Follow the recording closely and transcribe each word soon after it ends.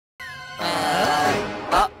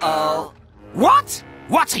Uh-oh. What?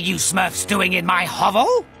 What are you Smurfs doing in my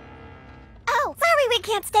hovel? Oh, sorry we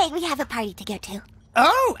can't stay. We have a party to go to.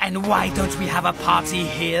 Oh, and why don't we have a party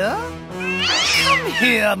here? Come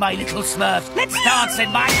here, my little Smurfs. Let's dance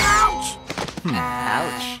in my... Ouch!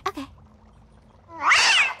 Ouch. Okay.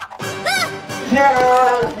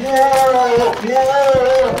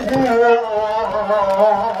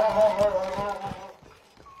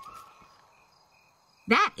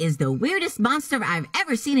 That is the weirdest monster I've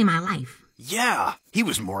ever seen in my life. Yeah, he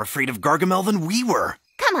was more afraid of Gargamel than we were.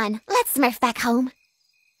 Come on, let's Smurf back home.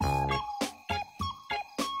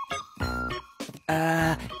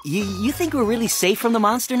 You think we're really safe from the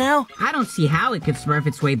monster now? I don't see how it could smurf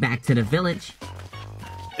its way back to the village.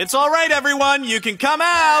 It's all right, everyone. You can come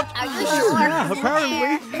out. Are you sure? Yeah,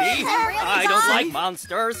 apparently. I don't like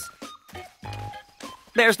monsters.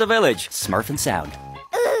 There's the village. Smurf and sound.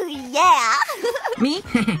 Ooh, yeah. Me?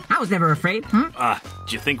 I was never afraid. Do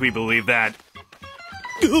you think we believe that?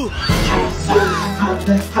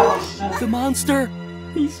 The monster?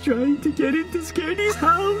 He's trying to get into Scaredy's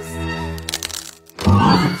house.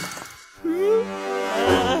 Wait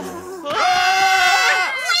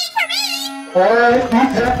for me!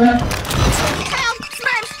 Help!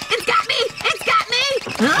 Smurfs! It's got me! It's got me!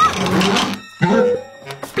 Huh?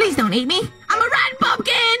 Please don't eat me! I'm a rotten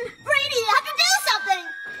pumpkin! Brady, you have to do something!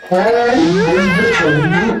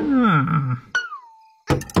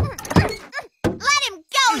 Let him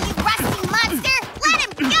go, you rusty monster! Let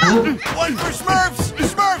him go! One for Smurfs!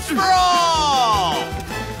 Smurfs for all!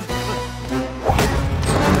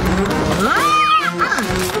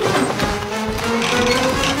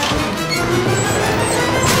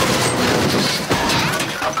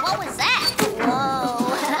 What was that? Whoa.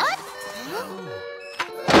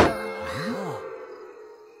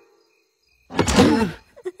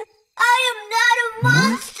 I am not a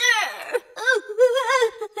monster!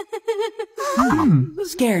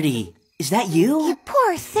 Scaredy, is that you? You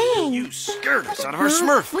poor thing. You scared us out of our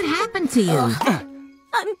Smurf. What happened to you?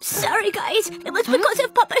 I'm sorry, guys. It was because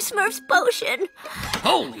of Papa Smurf's potion.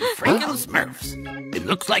 Holy freaking Smurfs. It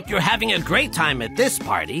looks like you're having a great time at this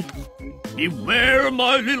party. Beware,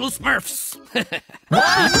 my little Smurfs.